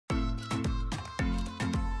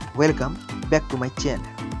Welcome back to my channel.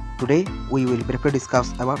 Today we will briefly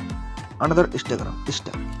discuss about another Instagram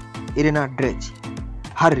star, Irena Drezi.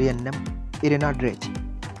 Her real name Irena Drezi.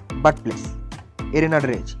 Birthplace: Irena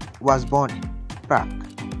Drezi was born in Prague,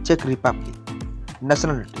 Czech Republic.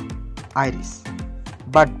 Nationality: Irish.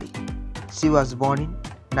 Birthday: she was born in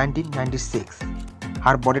 1996.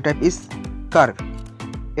 Her body type is curvy.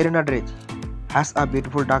 Irena Drezi has a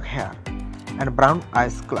beautiful dark hair and brown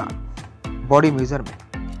eyes color. Body measurement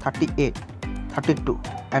 38, 32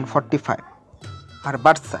 and 45. Her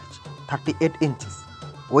birth size 38 inches.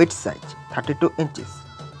 Waist size 32 inches.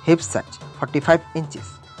 Hip size 45 inches.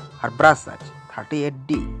 Her bra size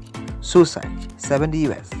 38D. Shoe size 70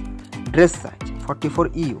 US. Dress size 44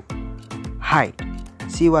 EU. Height: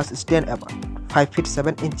 she was stand about 5 feet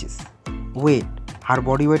 7 inches. Weight: her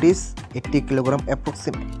body weight is 80 kg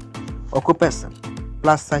approximate. Occupation: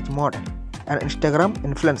 plus size model and Instagram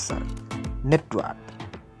influencer. Net worth: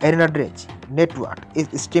 Irena Drezi net worth is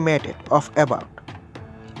estimated of about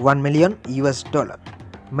 $1 million US.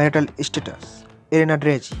 Marital status: Irena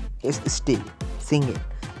Drezi is still single.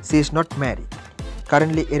 She is not married.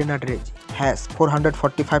 Currently, Irena Drezi has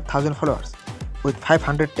 445,000 followers with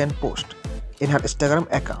 510 posts in her Instagram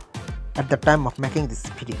account at the time of making this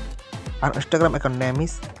video. Her Instagram account name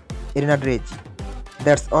is Irena Drezi.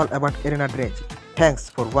 That's all about Irena Drezi. Thanks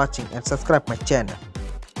for watching and subscribe my channel.